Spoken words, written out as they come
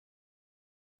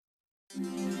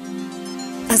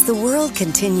As the world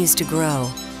continues to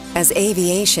grow, as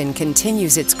aviation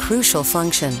continues its crucial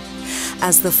function,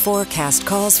 as the forecast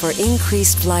calls for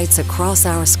increased flights across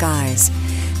our skies,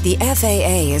 the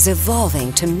FAA is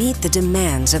evolving to meet the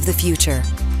demands of the future.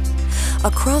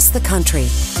 Across the country,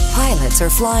 pilots are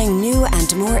flying new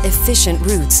and more efficient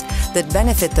routes that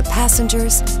benefit the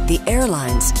passengers, the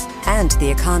airlines, and the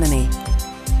economy.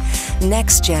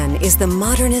 NextGen is the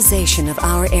modernization of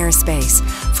our airspace,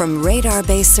 from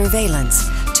radar-based surveillance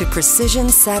to precision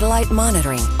satellite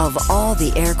monitoring of all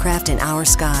the aircraft in our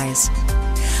skies.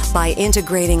 By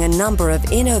integrating a number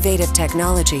of innovative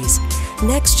technologies,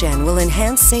 NextGen will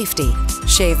enhance safety,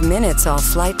 shave minutes off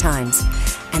flight times,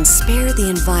 and spare the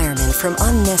environment from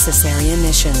unnecessary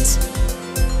emissions.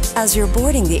 As you're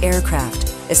boarding the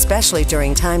aircraft, especially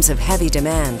during times of heavy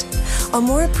demand, a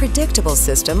more predictable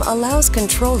system allows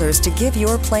controllers to give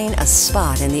your plane a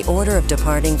spot in the order of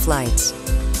departing flights.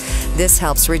 This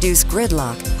helps reduce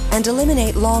gridlock and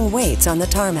eliminate long waits on the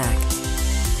tarmac.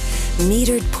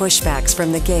 Metered pushbacks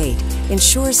from the gate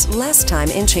ensures less time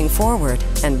inching forward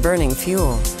and burning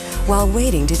fuel while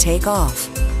waiting to take off.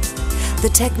 The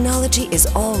technology is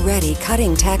already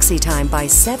cutting taxi time by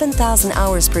 7,000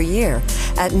 hours per year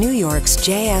at New York's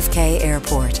JFK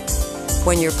Airport.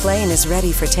 When your plane is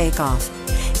ready for takeoff,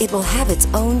 it will have its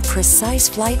own precise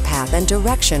flight path and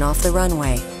direction off the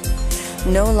runway.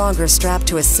 No longer strapped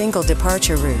to a single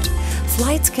departure route,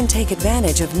 flights can take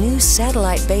advantage of new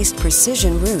satellite-based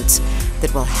precision routes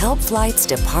that will help flights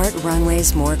depart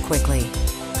runways more quickly.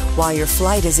 While your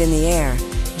flight is in the air,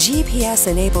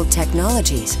 GPS-enabled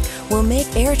technologies will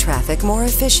make air traffic more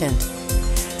efficient.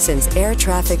 Since air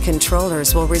traffic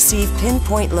controllers will receive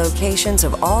pinpoint locations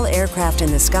of all aircraft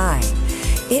in the sky,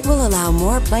 it will allow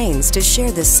more planes to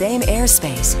share the same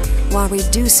airspace while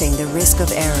reducing the risk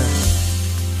of error.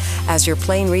 As your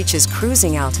plane reaches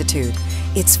cruising altitude,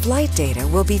 its flight data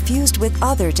will be fused with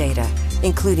other data,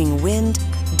 including wind,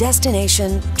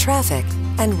 destination, traffic,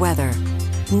 and weather.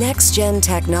 NextGen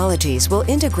technologies will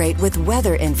integrate with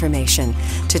weather information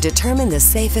to determine the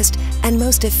safest and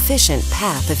most efficient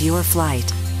path of your flight.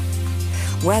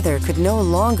 Weather could no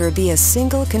longer be a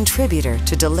single contributor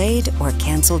to delayed or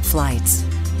canceled flights.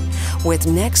 With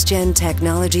NextGen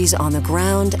technologies on the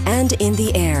ground and in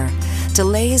the air,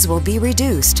 delays will be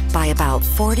reduced by about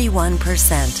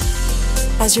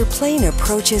 41%. As your plane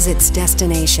approaches its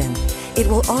destination, it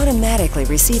will automatically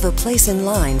receive a place in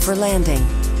line for landing.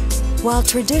 While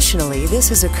traditionally this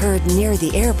has occurred near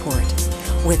the airport,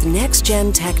 with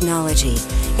NextGen technology,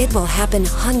 it will happen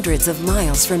hundreds of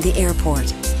miles from the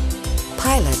airport.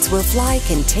 Pilots will fly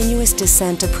continuous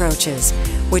descent approaches,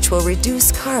 which will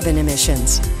reduce carbon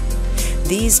emissions.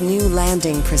 These new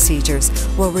landing procedures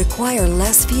will require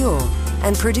less fuel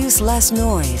and produce less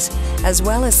noise, as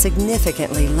well as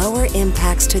significantly lower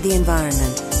impacts to the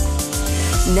environment.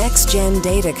 NextGen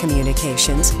Data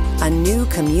Communications, a new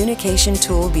communication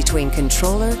tool between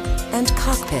controller and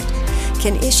cockpit,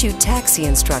 can issue taxi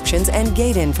instructions and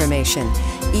gate information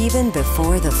even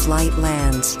before the flight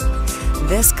lands.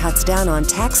 This cuts down on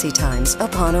taxi times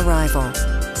upon arrival.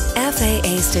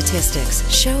 FAA statistics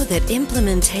show that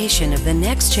implementation of the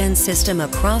NextGen system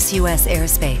across U.S.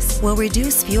 airspace will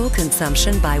reduce fuel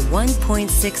consumption by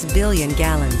 1.6 billion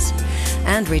gallons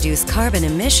and reduce carbon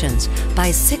emissions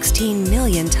by 16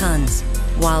 million tons,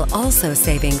 while also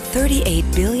saving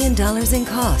 $38 billion in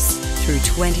costs through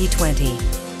 2020.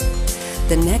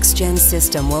 The NextGen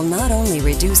system will not only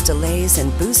reduce delays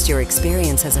and boost your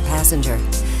experience as a passenger,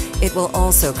 it will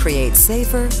also create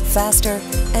safer, faster,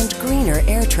 and greener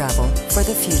air travel for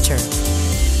the future.